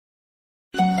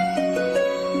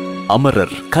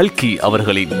அமரர் கல்கி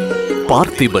அவர்களின்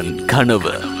பார்த்திபன்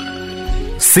கனவு.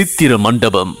 சித்திர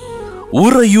மண்டபம்.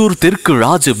 உறையூர் தெற்கு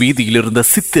ராஜ வீதியில் இருந்த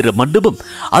சித்திர மண்டபம்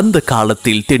அந்த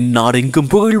காலத்தில் தென்னாடெங்கும்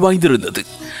புகழ் வாய்ந்திருந்தது.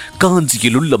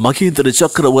 காஞ்சியில் உள்ள மகேந்திர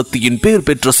சக்கரவர்த்தியின் பெயர்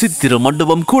பெற்ற சித்திர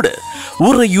மண்டபம் கூட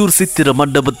உறையூர் சித்திர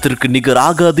மண்டபத்திற்கு நிகர்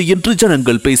ஆகாது என்று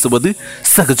ஜனங்கள் பேசுவது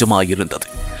சகஜமாயிருந்தது.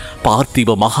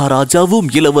 பார்த்திப மகாராஜாவும்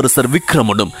இளவரசர்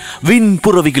விக்ரமனும்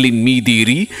விண்புறவிகளின்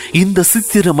மீதேறி இந்த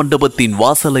சித்திர மண்டபத்தின்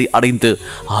வாசலை அடைந்து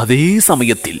அதே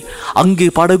சமயத்தில் அங்கே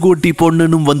படகோட்டி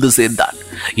பொன்னனும் வந்து சேர்ந்தான்.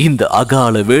 இந்த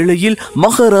அகால வேளையில்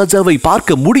மகாராஜாவை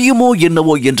பார்க்க முடியுமோ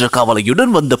என்னவோ என்ற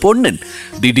கவலையுடன் வந்த பொன்னன்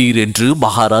திடீரென்று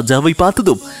மகாராஜாவை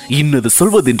பார்த்ததும் இன்னது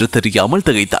சொல்வதென்று தெரியாமல்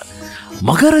திகைத்தான்.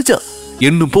 மகாராஜா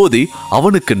என்னும் போதே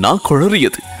அவனுக்கு நான்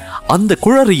குழறியது. அந்த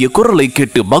குழறிய குரலை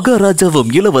கேட்டு மகாராஜாவும்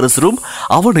இளவரசரும்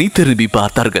அவனை திரும்பி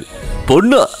பார்த்தார்கள்.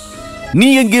 பொன்னா, நீ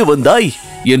எங்கே வந்தாய்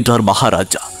என்றார்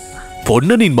மகாராஜா.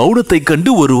 பொன்னனின் மௌனத்தை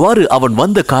கண்டு ஒருவாறு அவன்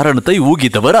வந்த காரணத்தை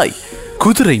ஊகித்தவராய்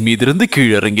குதிரை மீதிருந்து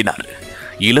கீழிறங்கினார்.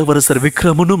 இளவரசர்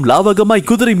விக்ரமனும் லாவகமாய்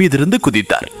குதிரை மீதிருந்து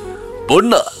குதித்தார்.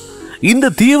 பொன்னா,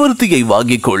 இந்த தீவர்த்தியை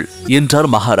வாங்கிக்கொள்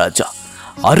என்றார் மகாராஜா.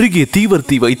 அருகே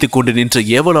தீவர்த்தி வைத்துக் கொண்டு நின்ற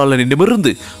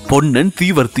ஏவலாளனிடமிருந்து பொன்னன்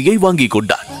தீவர்த்தியை வாங்கிக்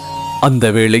கொண்டார். அந்த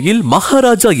வேளையில்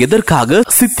மகாராஜா எதற்காக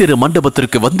சித்திர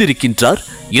மண்டபத்திற்கு வந்திருக்கின்றார்,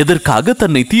 எதற்காக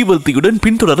தன்னை தீவர்த்தியுடன்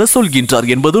பின்தொடர சொல்கின்றார்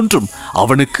என்பதொன்றும்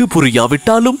அவனுக்கு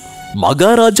புரியாவிட்டாலும்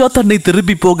மகாராஜா தன்னை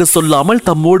திரும்பி போக சொல்லாமல்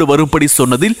தம்மோடு வரும்படி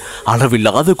சொன்னதில்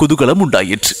அளவில்லாத குதூகலம்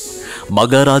உண்டாயிற்று.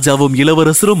 மகாராஜாவும்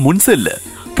இளவரசரும் முன் செல்ல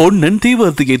பொன்னன்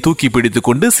தீவர்த்தியை தூக்கி பிடித்துக்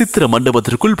கொண்டு சித்திர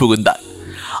மண்டபத்திற்குள் புகுந்தார்.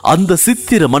 அந்த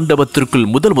சித்திர மண்டபத்திற்குள்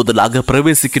முதலாக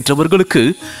பிரவேசிக்கின்றவர்களுக்கு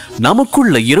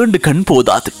நமக்குள்ள 2 கண்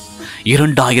போதாது,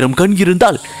 2000 கண்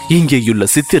இருந்தால் இங்கேயுள்ள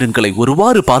சித்திரங்களை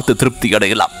ஒருவாறு பார்த்து திருப்தி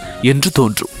அடையலாம் என்று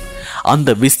தோன்றும். அந்த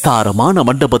விஸ்தாரமான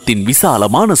மண்டபத்தின்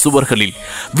விசாலமான சுவர்களில்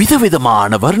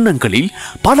விதவிதமான வர்ணங்களில்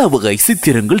பல வகை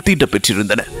சித்திரங்கள்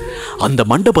தீட்டப்பெற்றிருந்தன. அந்த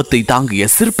மண்டபத்தை தாங்கிய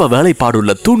சிற்ப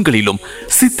வேலைப்பாடுள்ள தூண்களிலும்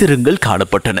சித்திரங்கள்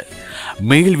காணப்பட்டன.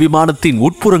 மேல் விமானத்தின்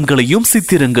உட்புறங்களையும்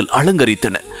சித்திரங்கள்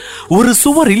அலங்கரித்தன. ஒரு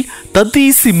சுவரில்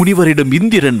ததீசி முனிவரிடம்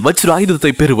இந்திரன்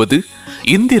வஜ்ராயுதத்தை பெறுவது,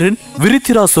 இந்திரன்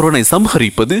விருத்திராசுரனை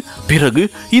சம்ஹரிப்பது, பிறகு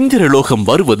இந்திரலோகம்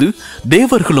வருவது,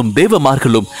 தேவர்களும்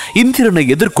தேவமார்களும் இந்திரனை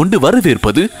எதிர்கொண்டு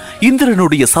வரவேற்பது,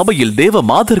 இந்திரனுடைய சபையில் தேவ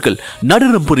மாதர்கள்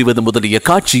நடனம் புரிவது முதலிய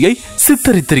காட்சியை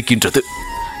சித்தரித்திருக்கின்றது.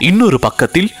 இன்னொரு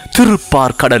பக்கத்தில்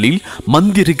திருப்பார் கடலில்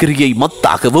மந்திரகிரியை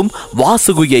மத்தாகவும்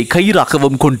வாசுகியை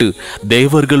கயிறாகவும் கொண்டு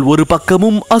தேவர்கள் ஒரு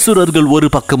பக்கமும் அசுரர்கள் ஒரு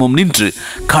பக்கமும் நின்று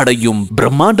கடையும்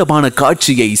பிரம்மாண்டமான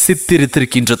காட்சியை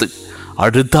சித்தரித்திருக்கின்றது.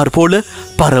 அடுத்தாற் போல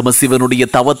பரமசிவனுடைய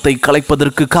தவத்தை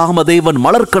கலைப்பதற்கு காமதேவன்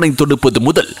மலர்கனை தொடுப்பது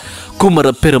முதல்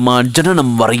குமரப்பெருமான்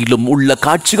ஜனனம் வரையிலும் உள்ள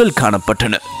காட்சிகள்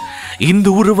காணப்பட்டன. இந்த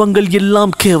உருவங்கள்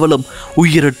எல்லாம் கேவலம்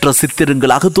உயிரற்ற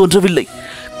சித்திரங்களாக தோன்றவில்லை.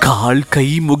 கால், கை,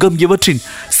 முகம் இவற்றின்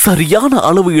சரியான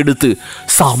அளவு எடுத்து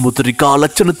சாமுத்திரிகா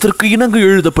லட்சணத்திற்கு இணங்க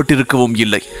எழுதப்பட்டிருக்கவும்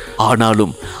இல்லை.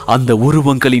 ஆனாலும் அந்த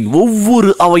உருவங்களின் ஒவ்வொரு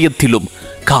அவயத்திலும்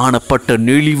காணப்பட்ட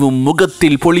நெளிவும்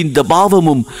முகத்தில் பொழிந்த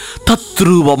பாவமும்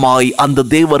தத்ரூபமாய் அந்த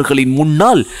தேவர்களின்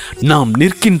முன்னால் நாம்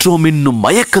நிற்கின்றோம் என்னும்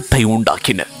மயக்கத்தை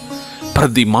உண்டாக்கின.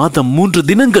 பிரதி மாதம் 3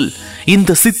 தினங்கள்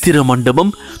இந்த சித்திர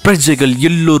மண்டபம் பிரஜைகள்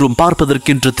எல்லோரும்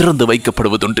பார்ப்பதற்கென்று திறந்து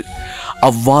வைக்கப்படுவதுண்டு.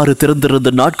 அவ்வாறு திறந்திருந்த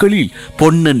நாட்களில்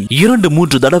பொன்னன்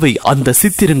 2-3 தடவை அந்த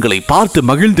சித்திரங்களை பார்த்து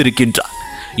மகிழ்ந்திருக்கின்றார்.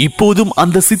 இப்போதும்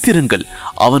அந்த சித்திரங்கள்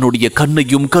அவனுடைய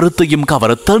கண்ணையும் கருத்தையும்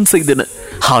கவரத்தான் செய்தன.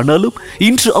 ஆனாலும்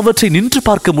இன்று அவற்றை நின்று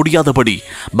பார்க்க முடியாதபடி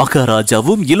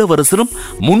மகாராஜாவும் இளவரசரும்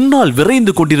முன்னால்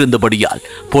விரைந்து கொண்டிருந்தபடியால்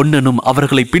பொன்னனும்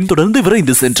அவர்களை பின்தொடர்ந்து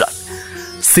விரைந்து சென்றார்.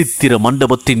 சித்திர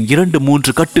மண்டபத்தின்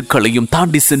 2-3 கட்டுக்களையும்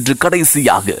தாண்டி சென்று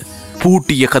கடைசியாக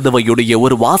பூட்டிய கதவையுடைய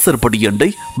ஒரு வாசற்படியண்டை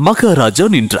மகாராஜா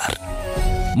நின்றார்.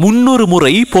 300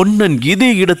 முறை பொன்னன்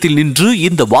இதே இடத்தில் நின்று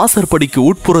இந்த வாசற்படிக்கு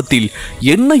உட்புறத்தில்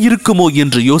என்ன இருக்குமோ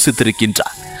என்று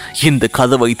யோசித்திருக்கின்றார். இந்த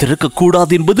கதவை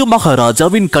திறக்கக்கூடாது என்பது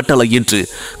மகாராஜாவின் கட்டளை என்று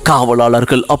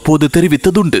காவலாளர்கள் அப்போது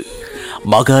தெரிவித்ததுண்டு.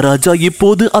 மகாராஜா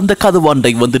இப்போது அந்த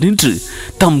கதவாண்டை வந்து நின்று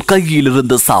தம் கையில்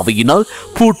இருந்த சாவியினால்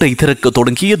பூட்டை திறக்க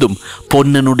தொடங்கியதும்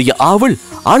பொன்னனுடைய ஆவல்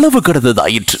அளவு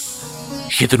கடந்ததாயிற்று.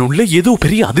 இதனுள்ளே ஏதோ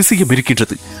பெரிய அதிசயம்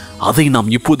இருக்கின்றது, அதை நாம்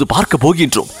இப்போது பார்க்க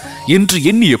போகின்றோம் என்று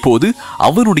எண்ணிய போது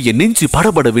அவனுடைய நெஞ்சு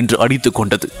படபடவென்று அடித்துக்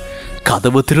கொண்டது.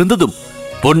 கதவு திறந்ததும்,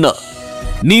 பொன்னா,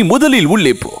 நீ முதலில்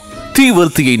உள்ளே போ,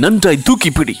 தீவர்த்தியை நன்றாய்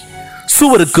தூக்கிப்பிடி,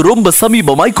 சுவருக்கு ரொம்ப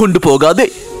சமீபமாய் கொண்டு போகாதே,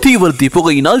 தீவர்த்தி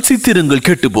புகையினால் சித்திரங்கள்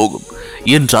கெட்டு போகும்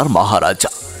என்றார் மகாராஜா.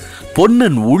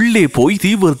 பொன்னன் உள்ளே போய்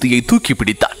தீவர்த்தியை தூக்கி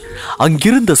பிடித்தான்.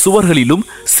 அங்கிருந்த சுவர்களிலும்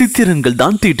சித்திரங்கள்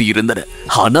தான் தீட்டியிருந்தன.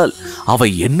 ஆனால் அவை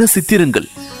என்ன சித்திரங்கள்,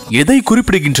 எதை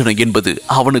குறிப்பிடுகின்றன என்பது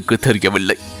அவனுக்கு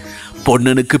தெரியவில்லை.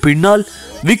 பொன்னனுக்கு பின்னால்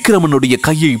விக்ரமனுடைய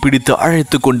கையை பிடித்து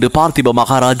அழைத்துக் கொண்டு பார்த்திப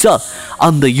மகாராஜா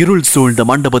அந்த இருள் சூழ்ந்த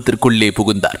மண்டபத்திற்குள்ளே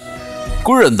புகுந்தார்.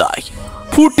 குழந்தாய்,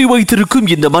 பூட்டி வைத்திருக்கும்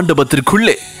இந்த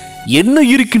மண்டபத்திற்குள்ளே என்ன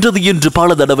இருக்கின்றது என்று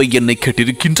பல தடவை என்னை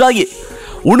கேட்டிருக்கின்றாயே.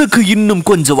 உனக்கு இன்னும்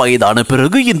கொஞ்சம் வயதான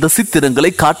பிறகு இந்த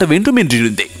சித்திரங்களை காட்ட வேண்டும்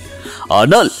என்றிருந்தேன்.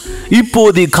 ஆனால்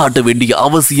இப்போதே காட்ட வேண்டிய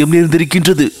அவசியம்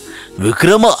நேர்ந்திருக்கின்றது.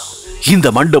 விக்ரமா, இந்த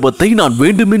மண்டபத்தை நான்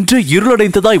வேண்டுமென்றே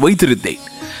இருளடைந்ததாய் வைத்திருந்தேன்.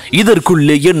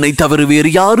 இதற்குள்ளே என்னை தவிர வேறு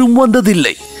யாரும்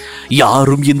வந்ததில்லை.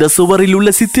 யாரும் இந்த சுவரில் உள்ள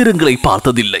சித்திரங்களை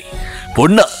பார்த்ததில்லை.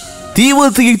 பொன்னா,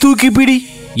 தீவர்த்தியை தூக்கி பிடி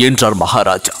என்றார்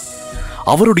மகாராஜா.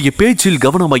 அவருடைய பேச்சில்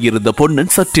கவனமாயிருந்த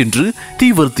பொன்னன் சற்றென்று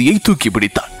தீவர்த்தியை தூக்கி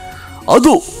பிடித்தான்.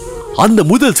 அதோ அந்த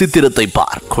முதல் சித்திரத்தை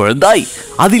பார் குழந்தாய்,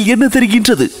 அதில் என்ன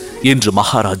தெரிகின்றது என்று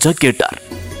மகாராஜா கேட்டார்.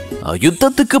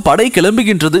 யுத்தத்துக்கு படை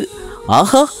கிளம்புகின்றது.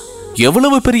 ஆஹா,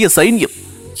 எவ்வளவு பெரிய சைன்யம்,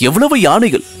 எவ்வளவு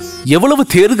யானைகள், எவ்வளவு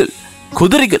தேர்கள்,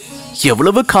 குதிரைகள்,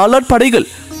 எவ்வளவு காலாட்படைகள்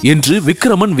என்று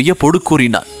விக்ரமன் வியப்போடு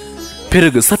கூறினார்.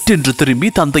 பிறகு சற்றென்று திரும்பி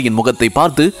தந்தையின் முகத்தை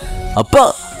பார்த்து அப்பா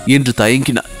என்று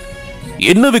தயங்கினார்.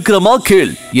 என்ன விக்ரமா,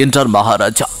 கேள் என்றார்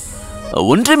மகாராஜா.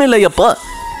 ஒன்றுமில்லை அப்பா,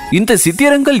 இந்த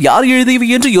சித்திரங்கள் யார் எழுதியவை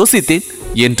என்று யோசித்தேன்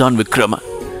என்றான் விக்ரமன்.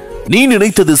 நீ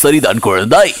நினைத்தது சரிதான்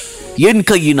குழந்தாய். என்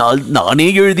கையினால் நானே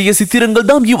எழுதிய சித்திரங்கள்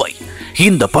தான் இவை.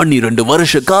 இந்த 12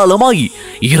 வருஷ காலமாய்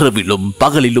இரவிலும்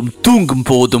பகலிலும் தூங்கும்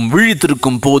போதும்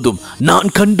விழித்திருக்கும் போதும் நான்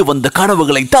கண்டு வந்த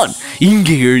கனவுகளைத்தான்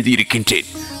இங்கே எழுதியிருக்கின்றேன்.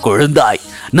 குழந்தாய்,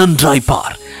 நன்றாய்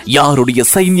பார். யாருடைய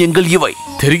சைன்யங்கள் இவை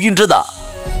தெரிகின்றதா?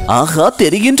 ஆகா,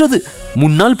 தெரிகின்றது.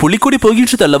 முன்னால் புலிக்கொடி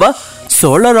போகின்றது அல்லவா?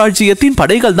 சோழ ராஜ்யத்தின்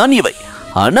படைகள் தான் இவை.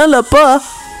 ஆனால் அப்பா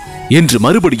என்று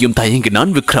மறுபடியும்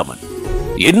தயங்கினான் விக்ரமன்.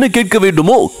 என்ன கேட்க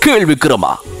வேண்டுமோ கேள்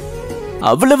விக்ரமா.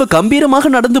 அவ்வளவு கம்பீரமாக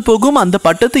நடந்து போகும் அந்த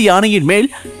பட்டத்து யானையின் மேல்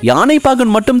யானை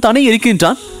பாகன் மட்டும் தானே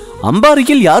இருக்கின்றான்.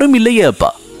 அம்பாரியில் யாரும் இல்லையே அப்பா.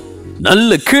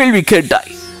 நல்ல கேள்வி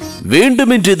கேட்டாய்.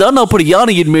 வேண்டுமென்றுதான் அப்படி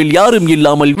யானையின் மேல் யாரும்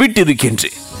இல்லாமல்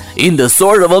விட்டிருக்கின்றேன். இந்த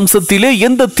சோழ வம்சத்திலே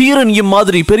எந்த தீரன்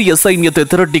இம்மாதிரி பெரிய சைன்யத்தை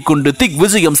திரட்டி கொண்டு திக்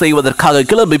விஜயம் செய்வதற்காக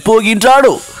கிளம்பி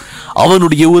போகின்றானோ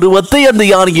அவனுடைய உருவத்தை அந்த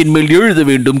யானையின் மேல் எழுத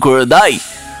வேண்டும் குழந்தாய்.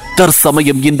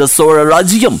 தற்சமயம் இந்த சோழ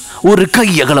ராஜ்யம் ஒரு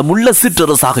கையகலம் உள்ள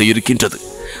சிற்றரசாக இருக்கின்றது.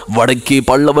 வடக்கே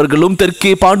பல்லவர்களும்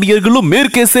தெற்கே பாண்டியர்களும்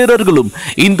மேற்கே சேரர்களும்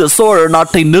இந்த சோழ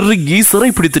நாட்டை நெருங்கி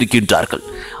சிறைப்பிடித்திருக்கின்றார்கள்.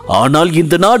 ஆனால்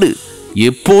இந்த நாடு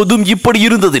எப்போதும் இப்படி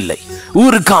இருந்ததில்லை.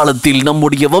 ஒரு காலத்தில்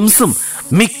நம்முடைய வம்சம்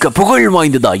மிக்க புகழ்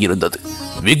வாய்ந்ததாயிருந்தது.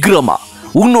 விக்ரமா,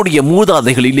 உன்னுடைய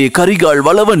மூதாதைகளிலே கரிகால்,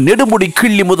 வளவன், நெடுமுடி,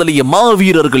 கிள்ளி முதலிய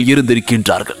மாவீரர்கள்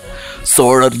இருந்திருக்கின்றார்கள்.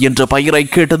 சோழர் என்ற பெயரை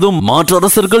கேட்டதும்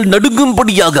மாற்றரசர்கள்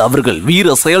நடுங்கும்படியாக அவர்கள்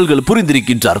வீர செயல்கள்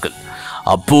புரிந்திருக்கின்றார்கள்.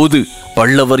 அப்போது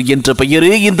பல்லவர் என்ற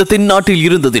பெயரே இந்த தென்னாட்டில்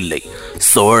இருந்ததில்லை.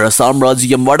 சோழ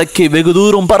சாம்ராஜ்யம் வடக்கே வெகு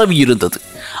தூரம் பரவி இருந்தது.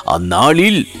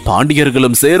 அந்நாளில்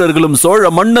பாண்டியர்களும் சேரர்களும் சோழ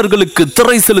மன்னர்களுக்கு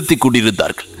திரை செலுத்தி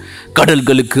கொண்டிருந்தார்கள்.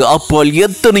 கடல்களுக்கு அப்பால்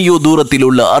எத்தனையோ தூரத்தில்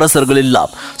உள்ள அரசர்கள்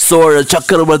எல்லாம் சோழ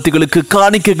சக்கரவர்த்திகளுக்கு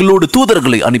காணிக்கைகளோடு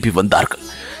தூதர்களை அனுப்பி வந்தார்கள்.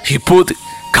 இப்போது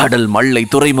கடல் மல்லை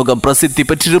துறைமுகம் பிரசித்தி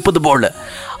பெற்றிருப்பது போல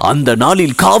அந்த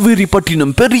நாளில் காவேரி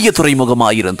பட்டினம் பெரிய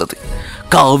துறைமுகமாயிருந்தது.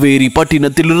 காவேரி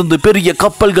பட்டினத்திலிருந்து பெரிய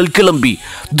கப்பல்கள் கிளம்பி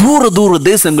தூர தூர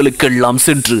தேசங்களுக்கெல்லாம்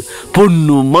சென்று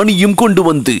பொன்னும் மணியும் கொண்டு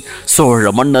வந்து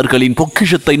சோழ மன்னர்களின்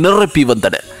பொக்கிஷத்தை நிரப்பி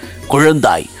வந்தன.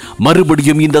 குழந்தாய்,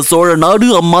 மறுபடியும் இந்த சோழ நாடு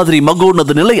அம்மாதிரி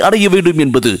மகோன்னத நிலை அடைய வேண்டும்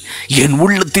என்பது என்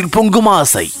உள்ளத்தில் பொங்கும்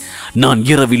ஆசை. நான்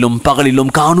இரவிலும்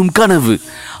பகலிலும் காணும் கனவு.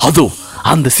 அதோ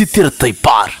அந்த சித்திரத்தை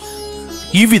பார்.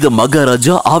 இவ்விதம்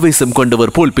மகாராஜா ஆவேசம்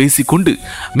கொண்டவர் போல் பேசிக்கொண்டு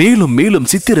மேலும் மேலும்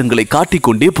சித்திரங்களை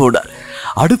காட்டிக்கொண்டே போனார்.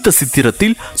 அடுத்த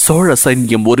சித்திரத்தில் சோழ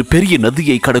சைன்யம் ஒரு பெரிய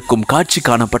நதியை கடக்கும் காட்சி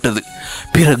காணப்பட்டது.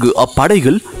 பிறகு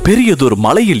அப்படைகள் பெரியதொரு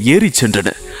மலையில் ஏறி சென்றன.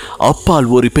 அப்பால்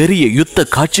ஒரு பெரிய யுத்த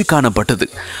காட்சி காணப்பட்டது.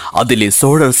 அதிலே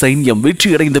சோழர் சைன்யம்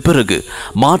வெற்றியடைந்த பிறகு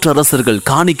மாற்றரசர்கள்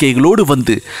காணிக்கைகளோடு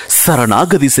வந்து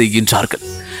சரணாகதி செய்கின்றார்கள்.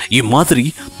 இம்மாதிரி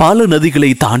பல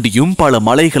நதிகளை தாண்டியும் பல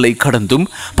மலைகளை கடந்தும்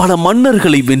பல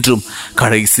மன்னர்களை வென்றும்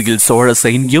கடைசியில் சோழ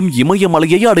சைன்யம்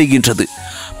இமயமலையை அடைகின்றது.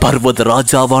 பர்வத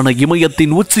ராஜாவான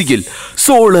இமயத்தின் உச்சியில்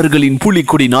சோழர்களின்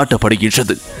புலிக்கொடி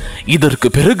நாட்டப்படுகின்றது. இதற்கு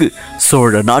பிறகு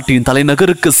சோழ நாட்டின்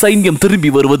தலைநகருக்கு சைன்யம்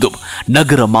திரும்பி வருவதும்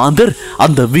நகர மாந்தர்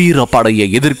அந்த வீர படையை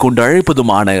எதிர்கொண்டு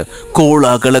அழைப்பதுமான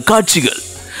கோலாகல காட்சிகள்.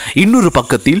 இன்னொரு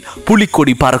பக்கத்தில்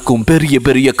புலிக்கொடி பறக்கும் பெரிய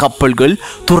பெரிய கப்பல்கள்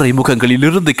துறைமுகங்களில்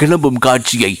இருந்து கிளம்பும்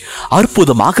காட்சியை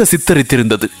அற்புதமாக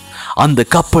சித்தரித்திருந்தது. அந்த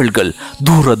கப்பல்கள்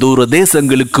தூர தூர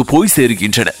தேசங்களுக்கு போய்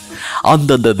சேர்கின்றன.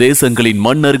 அந்தந்த தேசங்களின்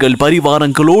மன்னர்கள்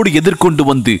பரிவாரங்களோடு எதிர்கொண்டு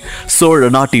வந்து சோழ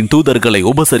நாட்டின் தூதர்களை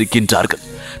உபசரிக்கின்றார்கள்.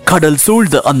 கடல்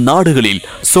சூழ்ந்த அந்நாடுகளில்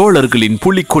சோழர்களின்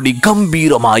புலிக்கொடி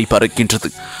கம்பீரமாய் பறக்கின்றது.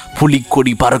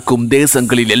 புலிக்கொடி பறக்கும்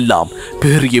தேசங்களில் எல்லாம்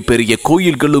பெரிய பெரிய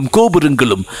கோயில்களும்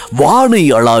கோபுரங்களும் வானை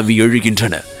அளாவி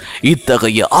எழுகின்றன.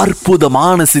 இத்தகைய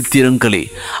அற்புதமான சித்திரங்களே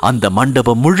அந்த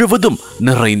மண்டபம் முழுவதும்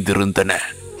நிறைந்திருந்தன.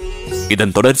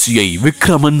 இதன் தொடர்ச்சியை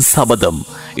விக்ரமன் சபதம்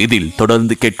இதில்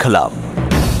தொடர்ந்து கேட்கலாம்.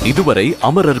 இதுவரை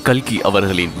அமரர் கல்கி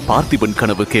அவர்களின் பார்த்திபன்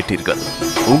கனவு கேட்டீர்கள்.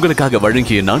 உங்களுக்காக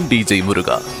வழங்கிய நான் DJ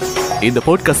முருகா. இந்த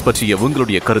பாட்காஸ்ட் பற்றிய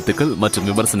உங்களுடைய கருத்துக்கள் மற்றும்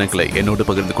விமர்சனங்களை என்னோடு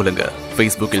பகிர்ந்து கொள்ளுங்க.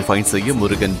 Facebookல் ஃபைண்ட் செய்ய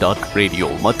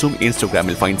murugan.radio மற்றும்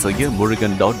Instagramல் ஃபைண்ட் செய்ய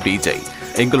murugan.dj.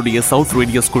 எங்களுடைய சவுத்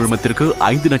ரேடியோஸ் குழுமத்திற்கு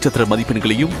 5 நட்சத்திர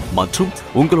மதிப்பெண்களையும் மற்றும்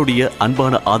உங்களுடைய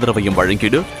அன்பான ஆதரவையும்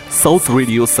வழங்கிடு சவுத்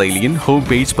ரேடியோ செயலியின் ஹோம்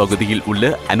பேஜ் பகுதியில்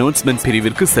உள்ள அனௌன்ஸ்மெண்ட்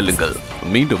பிரிவிற்கு செல்லுங்கள்.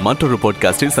 மீண்டும் மற்றொரு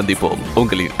பாட்காஸ்டில் சந்திப்போம்.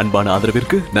 உங்களின் அன்பான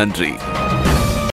ஆதரவிற்கு நன்றி.